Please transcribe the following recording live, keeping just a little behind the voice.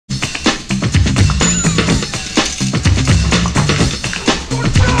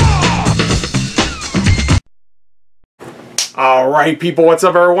Alright people, what's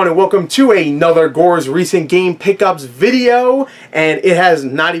up everyone, and welcome to another Gore's recent game pickups video. And it has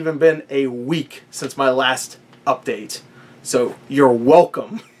not even been a week since my last update, so you're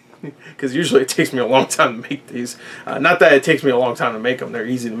welcome. Because usually it takes me a long time to make these. Not that it takes me a long time to make them, they're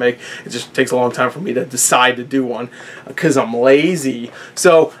easy to make. It just takes a long time for me to decide to do one because I'm lazy.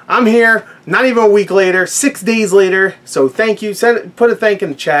 So I'm here, not even a week later, 6 days later. So thank you. Put a thank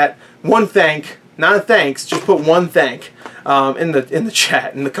in the chat. One thank, not a thanks, just put one thank in the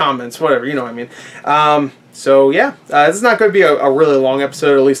chat, in the comments, whatever, you know what I mean. So yeah, this is not going to be a really long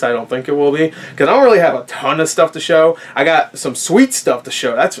episode, at least I don't think it will be, because I don't really have a ton of stuff to show. I got some sweet stuff to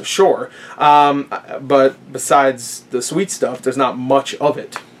show, that's for sure, but besides the sweet stuff, there's not much of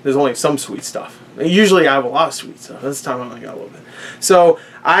it. There's only some sweet stuff. Usually I have a lot of sweet stuff. This time I only got a little bit. So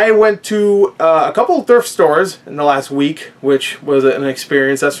I went to a couple of thrift stores in the last week, which was an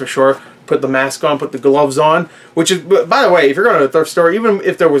experience, that's for sure. Put the mask on, put the gloves on, which is, by the way, if you're going to a thrift store, even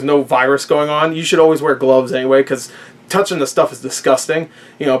if there was no virus going on, you should always wear gloves anyway, because touching the stuff is disgusting.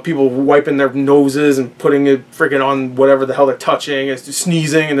 You know, people wiping their noses and putting it freaking on whatever the hell they're touching, it's just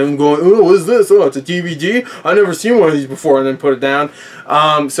sneezing and then going, oh, what is this? Oh, it's a DVD? I've never seen one of these before, and then put it down.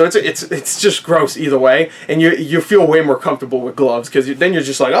 So it's just gross either way, and you feel way more comfortable with gloves, because then you're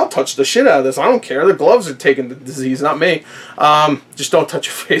just like, I'll touch the shit out of this. I don't care. The gloves are taking the disease, not me. Just don't touch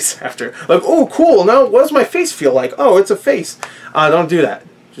your face after. Like, oh, cool. Now, what does my face feel like? Oh, it's a face. Don't do that.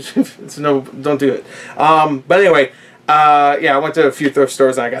 Don't do it. But anyway. Yeah, I went to a few thrift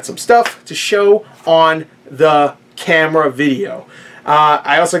stores and I got some stuff to show on the camera video.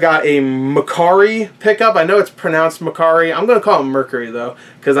 I also got a Mercari pickup. I know it's pronounced Mercari. I'm going to call it Mercury though,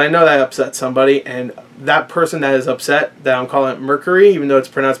 because I know that upset somebody, and that person that is upset that I'm calling it Mercury, even though it's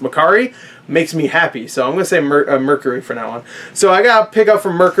pronounced Mercari, makes me happy. So I'm going to say Mercury for now on. So I got a pickup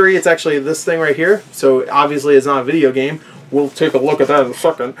from Mercury. It's actually this thing right here. So obviously it's not a video game. We'll take a look at that in a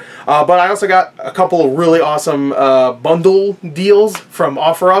second. But I also got a couple of really awesome bundle deals from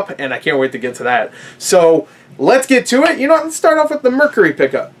OfferUp, and I can't wait to get to that. So let's get to it. You know what? Let's start off with the Mercury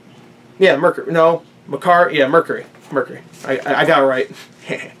pickup. Yeah, Mercury. No, Mercari. Yeah, Mercury. Mercury. I got it right.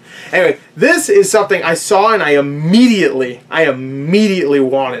 Anyway, this is something I saw and I immediately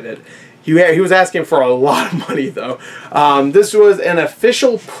wanted it. He was asking for a lot of money though. This was an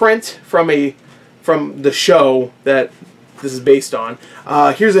official print from the show that this is based on.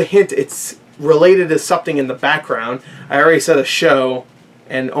 Here's a hint. It's related to something in the background. I already said a show,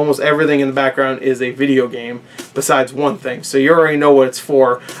 and almost everything in the background is a video game besides one thing. So you already know what it's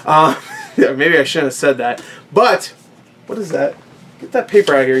for. Maybe I shouldn't have said that. But what is that? Get that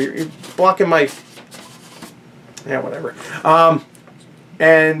paper out of here. You're blocking my... Yeah, whatever.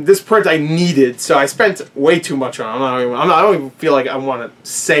 And this print I needed, so I spent way too much on it. I don't even feel like I want to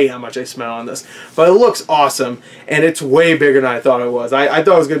say how much I spent on this. But it looks awesome, and it's way bigger than I thought it was. I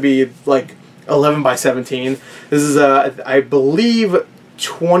thought it was going to be like 11 by 17. This is, I believe,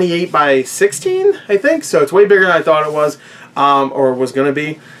 28 by 16, I think. So it's way bigger than I thought it was, or was going to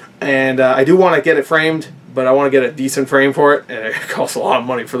be. And I do want to get it framed, but I want to get a decent frame for it, and it costs a lot of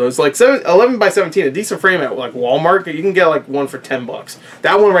money for those. Like 11 by 17, a decent frame at like Walmart, you can get like one for 10 bucks.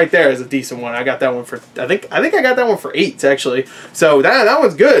 That one right there is a decent one. I got that one for, I think I got that one for 8 actually. So that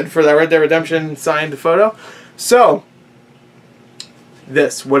one's good for that Red Dead Redemption signed photo. So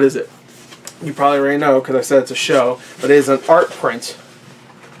this, what is it? You probably already know because I said it's a show, but it is an art print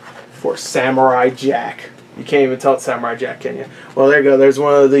for Samurai Jack. You can't even tell it's Samurai Jack, can you? Well, there you go. There's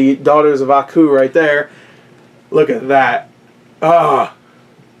one of the daughters of Aku right there. Look at that. Ah,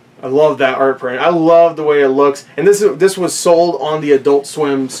 I love that art print. I love the way it looks. And this was sold on the Adult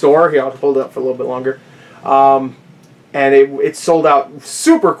Swim store. Here, I'll hold it up for a little bit longer. And it sold out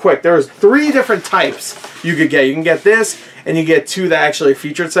super quick. There was 3 different types you could get. You can get this, and you get 2 that actually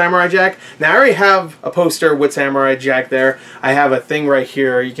featured Samurai Jack. Now, I already have a poster with Samurai Jack there. I have a thing right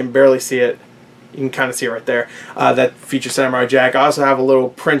here. You can barely see it. You can kind of see it right there. That features Samurai Jack. I also have a little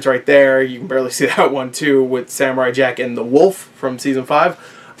print right there. You can barely see that one too, with Samurai Jack and the Wolf from Season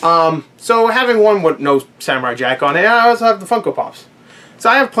 5. So having one with no Samurai Jack on it, and I also have the Funko Pops. So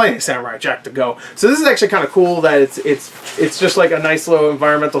I have plenty of Samurai Jack to go. So this is actually kind of cool that it's just like a nice little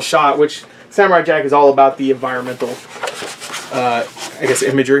environmental shot, which Samurai Jack is all about the environmental, I guess,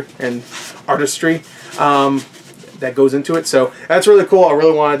 imagery and artistry. That goes into it, so that's really cool. I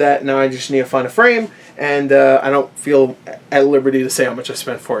really wanted that. Now I just need to find a frame, and I don't feel at liberty to say how much I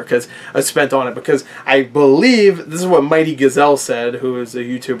spent for it, because I spent on it, because I believe this is what Mighty Gazelle said, who is a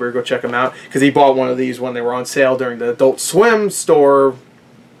YouTuber. Go check him out, because he bought one of these when they were on sale during the Adult Swim store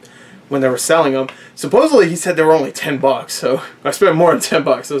when they were selling them. Supposedly he said they were only 10 bucks, so I spent more than 10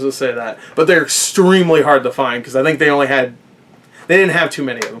 bucks, let's just say that. But they're extremely hard to find, because I think they only had They didn't have too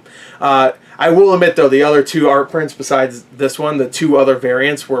many of them. I will admit, though, the other two art prints besides this one, the two other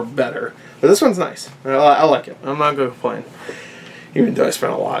variants, were better. But this one's nice. I like it. I'm not going to complain. Even though I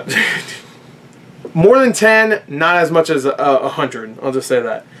spent a lot. More than 10, not as much as 100. I'll just say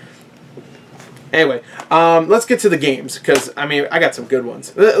that. Anyway, let's get to the games, because, I mean, I got some good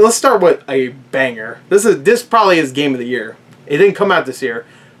ones. Let's start with a banger. This probably is Game of the Year. It didn't come out this year,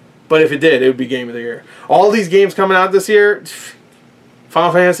 but if it did, it would be Game of the Year. All these games coming out this year,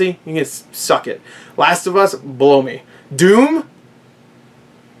 Final Fantasy, you can suck it. Last of Us, blow me. Doom,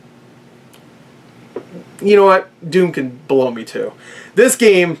 you know what? Doom can blow me too. This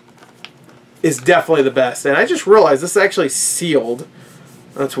game is definitely the best, and I just realized this is actually sealed.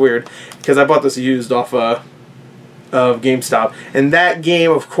 That's weird, because I bought this used off of GameStop, and that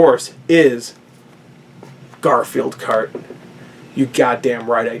game, of course, is Garfield Kart. You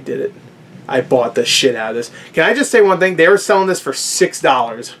goddamn right I did it. I bought the shit out of this. Can I just say one thing? They were selling this for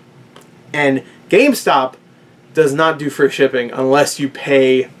 $6, and GameStop does not do free shipping unless you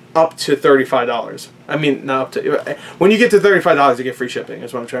pay up to $35. I mean, not up to. When you get to $35, you get free shipping.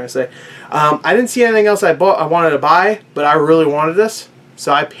 Is what I'm trying to say. I didn't see anything else I wanted to buy, but I really wanted this,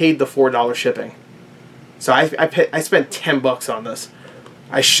 so I paid the $4 shipping. So I spent $10 on this.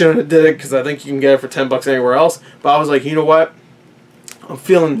 I shouldn't have did it because I think you can get it for $10 anywhere else. But I was like, you know what? I'm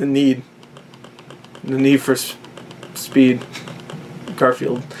feeling the need for speed.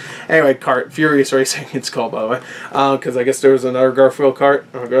 Garfield. Anyway, Kart. Furious Racing, it's called, by the way. Because I guess there was another Garfield Kart.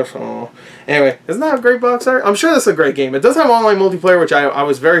 I guess. Anyway, isn't that a great box art? I'm sure this is a great game. It does have online multiplayer, which I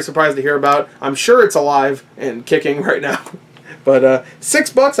was very surprised to hear about. I'm sure it's alive and kicking right now. But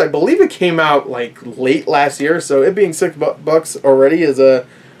 $6, I believe it came out like late last year, so it being $6 already is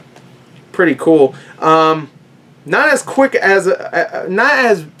pretty cool. Not as quick as not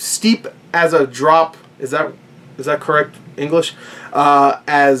as steep as a drop. Is that correct English?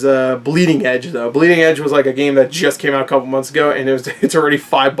 As Bleeding Edge, though. Bleeding Edge was like a game that just came out a couple months ago, and it's already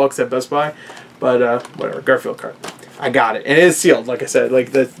 $5 at Best Buy. But whatever, Garfield Kart. I got it, and it is sealed. Like I said,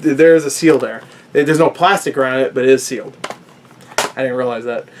 like there is a seal there. There's no plastic around it, but it is sealed. I didn't realize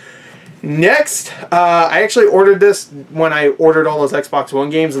that. Next, I actually ordered this when I ordered all those Xbox One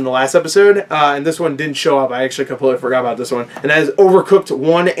games in the last episode, and this one didn't show up. I actually completely forgot about this one. And that is Overcooked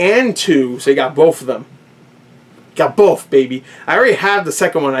 1 and 2, so you got both of them. Got both, baby. I already have the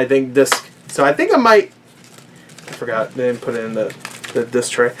second one, I think, disc. So I think I might... I forgot. They didn't put it in the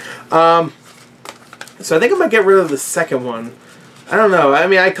disc tray. So I think I might get rid of the second one. I don't know. I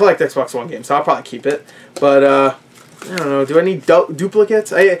mean, I collect Xbox One games, so I'll probably keep it. But, I don't know. Do I need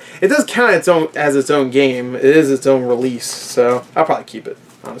duplicates? It does count as its own game. It is its own release, so I'll probably keep it,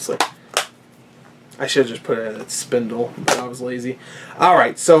 honestly. I should have just put it in its spindle, but I was lazy.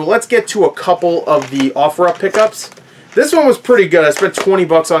 Alright, so let's get to a couple of the OfferUp pickups. This one was pretty good. I spent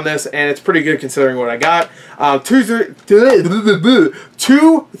 $20 on this, and it's pretty good considering what I got. Two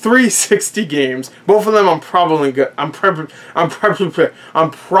 360 games. Both of them I'm probably going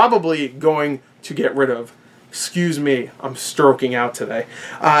to get rid of. Excuse me, I'm stroking out today.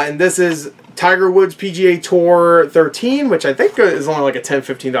 And this is Tiger Woods PGA Tour 13, which I think is only like a $10,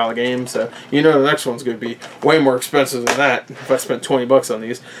 $15 game. So you know the next one's going to be way more expensive than that if I spent $20 on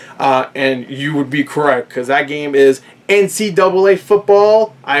these. And you would be correct, because that game is NCAA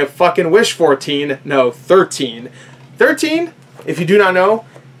football. I fucking wish 14. No, 13. 13, if you do not know,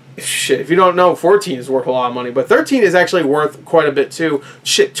 shit, if you don't know, 14 is worth a lot of money, but 13 is actually worth quite a bit too.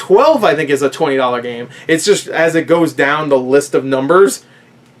 Shit, 12 I think is a $20 game. It's just as it goes down the list of numbers,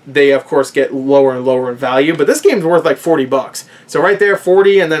 they of course get lower and lower in value, but this game's worth like $40. So right there,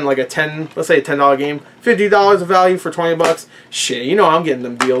 40, and then like a 10, let's say a $10 game, $50 of value for $20. Shit, you know I'm getting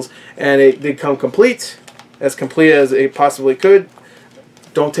them deals, and they come complete as it possibly could.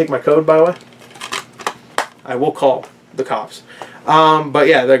 Don't take my code, by the way. I will call the cops. But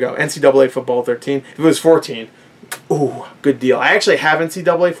yeah, there you go. NCAA football 13. If it was 14, ooh, good deal. I actually have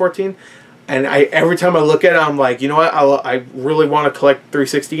NCAA 14, and every time I look at it, I'm like, you know what? I really want to collect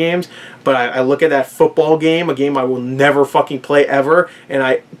 360 games, but I look at that football game, a game I will never fucking play ever, and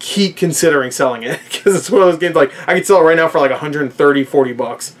I keep considering selling it because it's one of those games like I could sell it right now for like 130, 40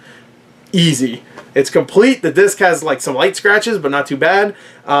 bucks, easy. It's complete. The disc has like some light scratches, but not too bad.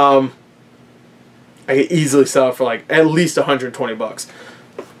 I could easily sell it for like at least 120 bucks.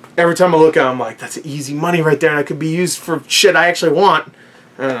 Every time I look at it, I'm like, that's easy money right there, and it could be used for shit I actually want.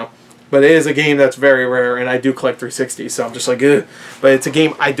 I don't know. But it is a game that's very rare, and I do collect 360, so I'm just like, ugh. But it's a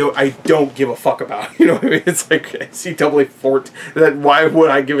game I don't give a fuck about. You know what I mean? It's like NCAA 14. Why would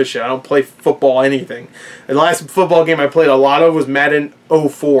I give a shit? I don't play football anything. The last football game I played a lot of was Madden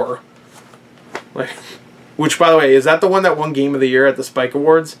 04. Like, Which, by the way, is that the one that won Game of the Year at the Spike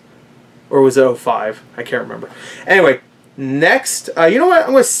Awards? Or was it 05? I can't remember. Anyway, next, you know what?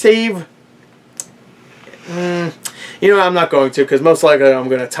 I'm going to save... you know what? I'm not going to, because most likely I'm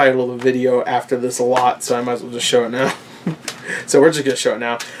going to title the video after this a lot, so I might as well just show it now. So we're just going to show it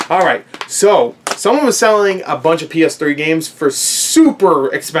now. Alright, so someone was selling a bunch of PS3 games for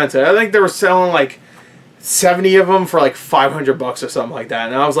super expensive. I think they were selling like 70 of them for like $500 or something like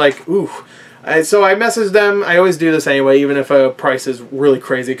that. And I was like, ooh. So I messaged them. I always do this anyway, even if a price is really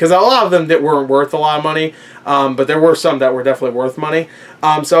crazy. Because a lot of them that weren't worth a lot of money. But there were some that were definitely worth money.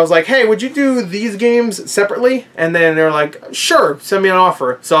 So I was like, hey, would you do these games separately? And then they're like, sure, send me an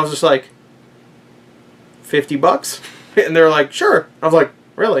offer. So I was just like, $50? And they're like, sure. I was like,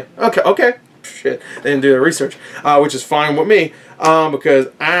 really? Okay, okay. Shit. They didn't do their research. Which is fine with me. Because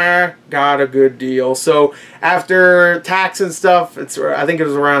I got a good deal. So after tax and stuff, I think it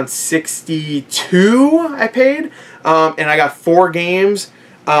was around $62 I paid. And I got 4 games.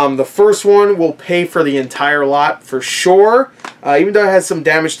 The first one will pay for the entire lot for sure. Even though it has some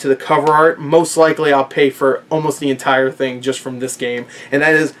damage to the cover art, most likely I'll pay for almost the entire thing just from this game. And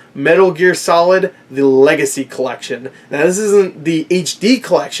that is Metal Gear Solid, the Legacy Collection. Now this isn't the HD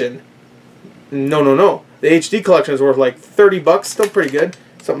collection. No, no, no. The HD collection is worth like $30, still pretty good.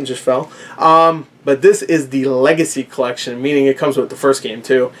 Something just fell. But this is the Legacy Collection, meaning it comes with the first game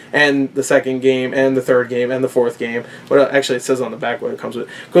too, and the second game, and the third game, and the fourth game. Well, actually, it says on the back what it comes with.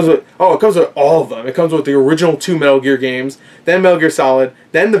 It comes with all of them. It comes with the original 2 Metal Gear games, then Metal Gear Solid,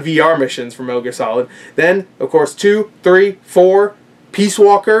 then the VR missions for Metal Gear Solid, then of course 2, 3, 4, Peace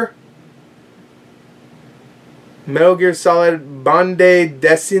Walker, Metal Gear Solid Bande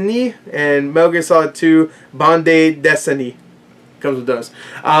Destiny, and Metal Gear Solid 2 Bande Destiny. Comes with those.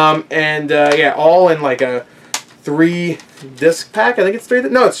 Yeah, all in like a 3-disc pack. I think it's 3.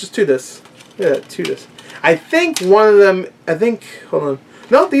 No, it's just 2 discs. Yeah, 2 discs. I think one of them, hold on.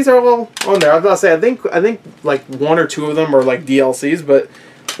 No, these are all on there. I was about to say, I think like 1 or 2 of them are like DLCs, but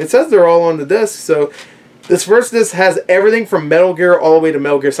it says they're all on the disc. So this first disc has everything from Metal Gear all the way to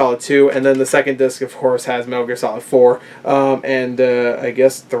Metal Gear Solid 2, and then the second disc, of course, has Metal Gear Solid 4, I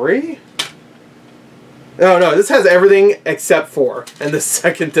guess 3? No, this has everything except 4, and the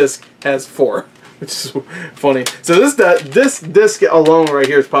second disc has 4, which is funny. So this disc alone right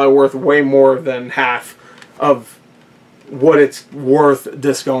here is probably worth way more than half of what it's worth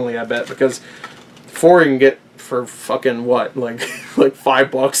disc only, I bet, because 4 you can get for fucking what, like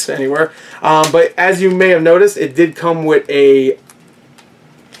 $5 anywhere. But as you may have noticed, it did come with a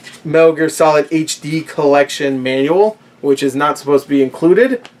Metal Gear Solid HD Collection manual, which is not supposed to be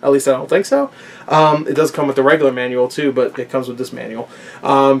included. At least I don't think so. It does come with the regular manual too, but it comes with this manual.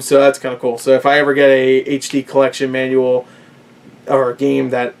 So that's kind of cool. So if I ever get a HD Collection manual or a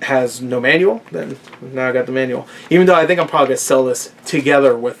game that has no manual, then now I got the manual. Even though I think I'm probably going to sell this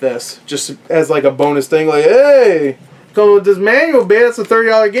together with this, just as like a bonus thing, like, hey, come with this manual, babe, it's a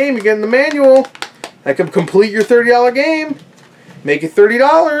 $30 game, you're getting the manual. That could complete your $30 game. Make it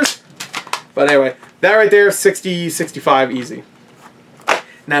 $30. But anyway, that right there, 60, 65 easy.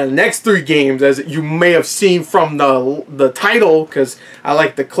 Now the next 3 games, as you may have seen from the title, because I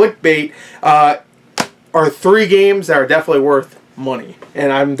like the clickbait, are 3 games that are definitely worth money.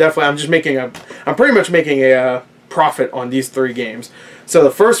 And I'm pretty much making a profit on these 3 games. So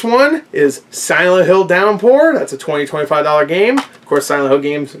the first one is Silent Hill Downpour. That's a $20, $25 game. Of course, Silent Hill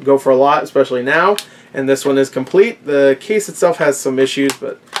games go for a lot, especially now. And this one is complete. The case itself has some issues,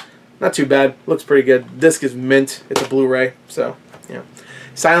 but not too bad. Looks pretty good. Disc is mint. It's a Blu-ray, so yeah.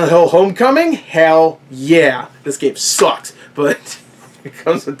 Silent Hill Homecoming? Hell yeah. This game sucks, but it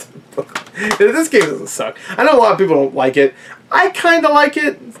comes with the book. This game doesn't suck. I know a lot of people don't like it. I kind of like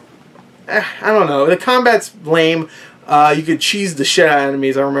it. I don't know. The combat's lame. You could cheese the shit out of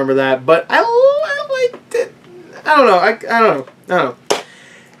enemies. I remember that, but I liked it. I don't know. I don't know.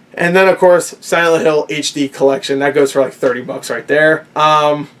 And then, of course, Silent Hill HD Collection. That goes for like $30 right there.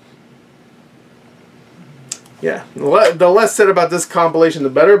 Yeah, the less said about this compilation, the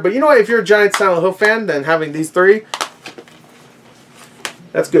better. But you know what? If you're a giant Silent Hill fan, then having these 3,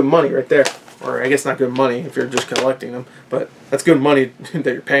 that's good money right there. Or I guess not good money if you're just collecting them, but that's good money that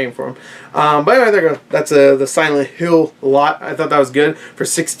you're paying for them. But anyway, there you go. That's the Silent Hill lot. I thought that was good for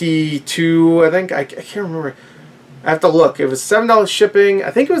 $62. I think I can't remember. I have to look. It was $7 shipping.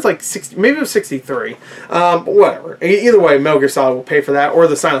 I think it was like 60. Maybe it was 63. But whatever. Either way, Metal Gear Solid will pay for that, or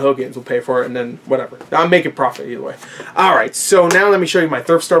the Silent Hill games will pay for it, and then whatever. I'm making profit either way. All right. So now let me show you my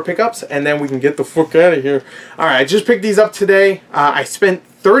thrift store pickups, and then we can get the fuck out of here. All right. I just picked these up today. I spent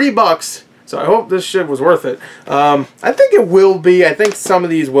 $30. So I hope this shit was worth it. I think it will be. I think some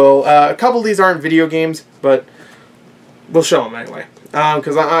of these will. A couple of these aren't video games. but we'll show them anyway.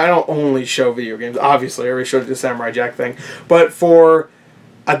 Because I don't only show video games. Obviously, I already showed you the Samurai Jack thing. But for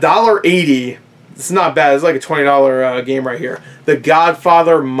 $1.80, it's not bad. It's like a $20 game right here. The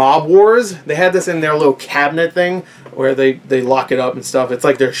Godfather Mob Wars. They had this in their little cabinet thing where they lock it up and stuff. It's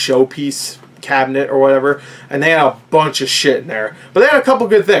like their showpiece cabinet or whatever. And they had a bunch of shit in there. But they had a couple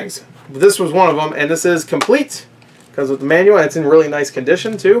good things. This was one of them. And this is complete. Because with the manual, it's in really nice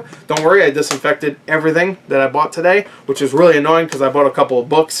condition too. Don't worry, I disinfected everything that I bought today, which is really annoying because I bought a couple of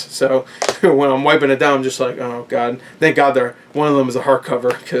books. So when I'm wiping it down, I'm just like, oh god. Thank God one of them is a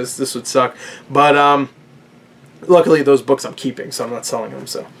hardcover because this would suck. But luckily those books I'm keeping, so I'm not selling them.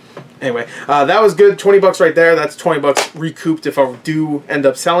 So anyway, that was good. 20 bucks right there. That's 20 bucks recouped if I do end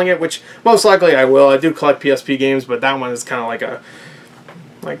up selling it, which most likely I will. I do collect PSP games, but that one is kind of like a...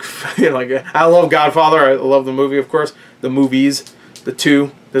 I love Godfather. I love the movie, of course. The movies, the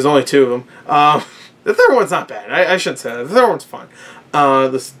two. There's only two of them. The third one's not bad. I shouldn't say that. The third one's fun.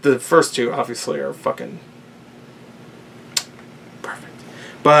 The first two, obviously, are fucking perfect.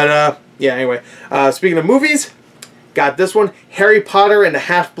 But yeah. Anyway, speaking of movies, got this one, Harry Potter and the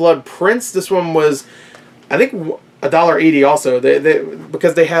Half-Blood Prince. This one was, I think, $1.80 also.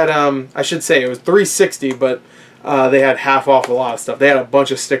 Because they had I should say it was $3.60, but. They had half off a lot of stuff. They had a bunch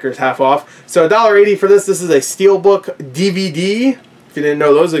of stickers half off. So $1.80 for this. This is a Steelbook DVD. If you didn't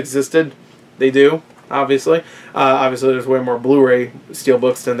know those existed, they do, obviously. Obviously, there's way more Blu-ray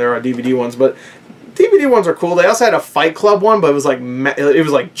Steelbooks than there are DVD ones, but DVD ones are cool. They also had a Fight Club one, but it was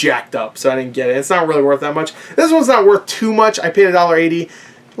like jacked up, so I didn't get it. It's not really worth that much. This one's not worth too much. I paid $1.80.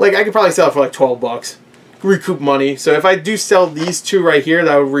 Like, I could probably sell it for like 12 bucks. Recoup money. So if I do sell these two right here,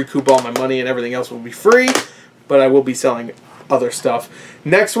 that would recoup all my money and everything else will be free. But I will be selling other stuff.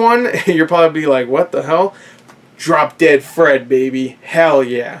 Next one, you'll probably be like, what the hell? Drop Dead Fred, baby. Hell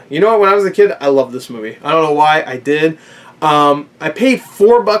yeah. You know what? When I was a kid, I loved this movie. I don't know why. I did. I paid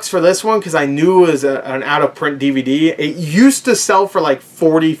 $4 for this one because I knew it was an out-of-print DVD. It used to sell for like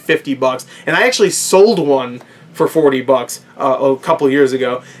 40, 50 bucks. And I actually sold one for 40 bucks a couple years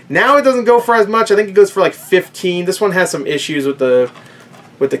ago. Now it doesn't go for as much. I think it goes for like 15. This one has some issues with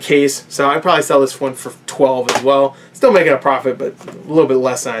the case, so I'd probably sell this one for 12 as well. Still making a profit, but a little bit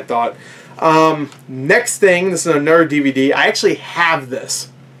less than I thought. Next thing, this is another DVD. I actually have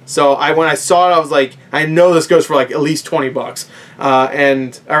this. So when I saw it, I was like, I know this goes for like at least 20 bucks.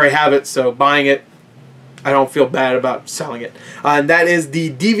 And I already have it, so buying it, I don't feel bad about selling it. And that is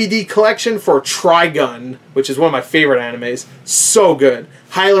the DVD collection for Trigun, which is one of my favorite animes. So good.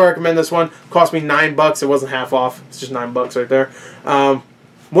 Highly recommend this one. Cost me $9. It wasn't half off. It's just $9 right there.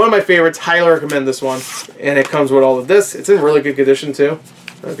 One of my favorites. Highly recommend this one. And it comes with all of this. It's in really good condition too.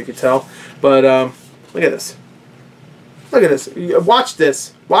 I don't know if you can tell. But look at this. Look at this. Watch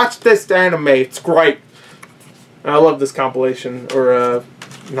this. Watch this anime. It's great. I love this compilation. Or,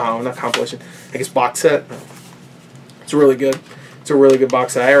 no, not compilation. I guess box set. It's really good. It's a really good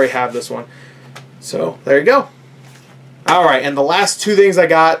box set. I already have this one. So, there you go. Alright, and the last two things I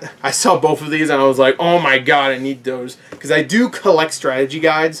got, I saw both of these and I was like, oh my god, I need those. Because I do collect strategy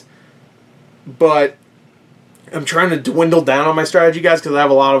guides, but I'm trying to dwindle down on my strategy guides because I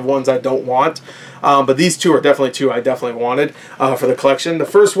have a lot of ones I don't want. But these two are definitely two I definitely wanted for the collection. The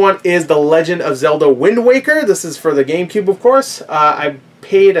first one is The Legend of Zelda Wind Waker. This is for the GameCube, of course. I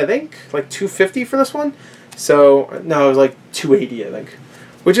paid, I think, like $2.50 for this one. So, no, it was like $2.80, I think.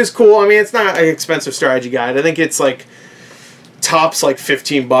 Which is cool. I mean, it's not an expensive strategy guide. I think it's like tops like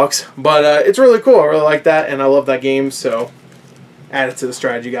 15 bucks, but it's really cool. I really like that, and I love that game, so add it to the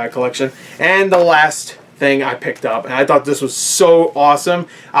strategy guide collection. And the last thing I picked up, and I thought this was so awesome.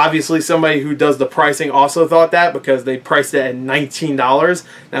 Obviously, somebody who does the pricing also thought that because they priced it at $19.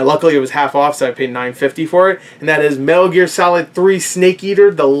 Now, luckily, it was half off, so I paid $9.50 for it. And that is Metal Gear Solid 3 Snake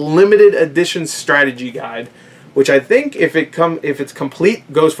Eater, the limited edition strategy guide, which I think if it's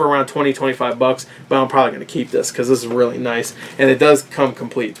complete goes for around 20-25 bucks, but I'm probably going to keep this because this is really nice, and it does come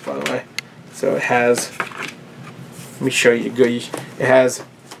complete, by the way. So it has, let me show you. It has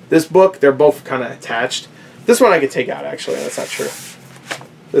this book. They're both kind of attached. This one I could take out, actually. That's not true.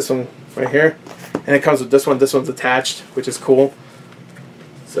 This one right here, and it comes with this one. This one's attached, which is cool.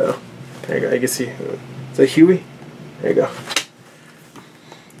 So there you go. You can see. Is that Huey? There you go.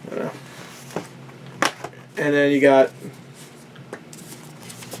 And then you got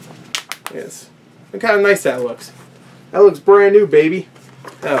this. Look how nice that looks. That looks brand new, baby.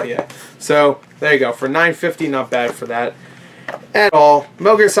 Oh yeah. So there you go. For $9.50, not bad for that at all.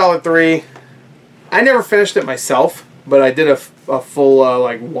 Metal Gear Solid 3. I never finished it myself, but I did a full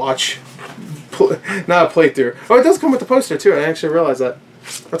like watch, not a playthrough. Oh, it does come with the poster too. I actually realized that.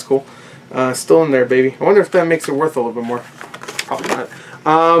 That's cool. Still in there, baby. I wonder if that makes it worth a little bit more. Probably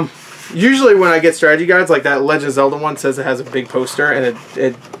not. Usually when I get strategy guides, like that Legend of Zelda one says it has a big poster, and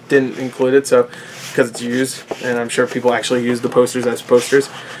it didn't include it, so because it's used, and I'm sure people actually use the posters as posters.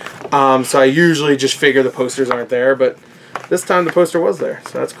 So I usually just figure the posters aren't there, but this time the poster was there,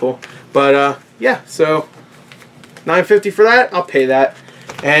 so that's cool. But yeah, so $9.50 for that. I'll pay that,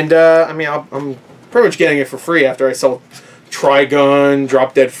 and I mean I'm pretty much getting it for free after I sell Trigun,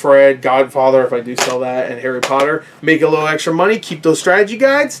 Drop Dead Fred, Godfather, if I do sell that, and Harry Potter. Make a little extra money, keep those strategy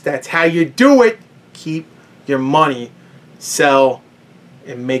guides. That's how you do it. Keep your money, sell,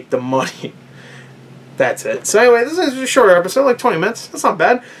 and make the money. That's it. So anyway, this is a shorter episode, like 20 minutes. That's not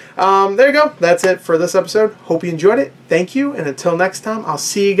bad. There you go. That's it for this episode. Hope you enjoyed it. Thank you, and until next time, I'll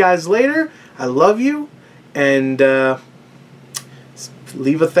see you guys later. I love you, and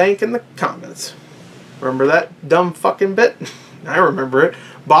leave a thank in the comments. Remember that dumb fucking bit? I remember it.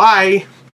 Bye.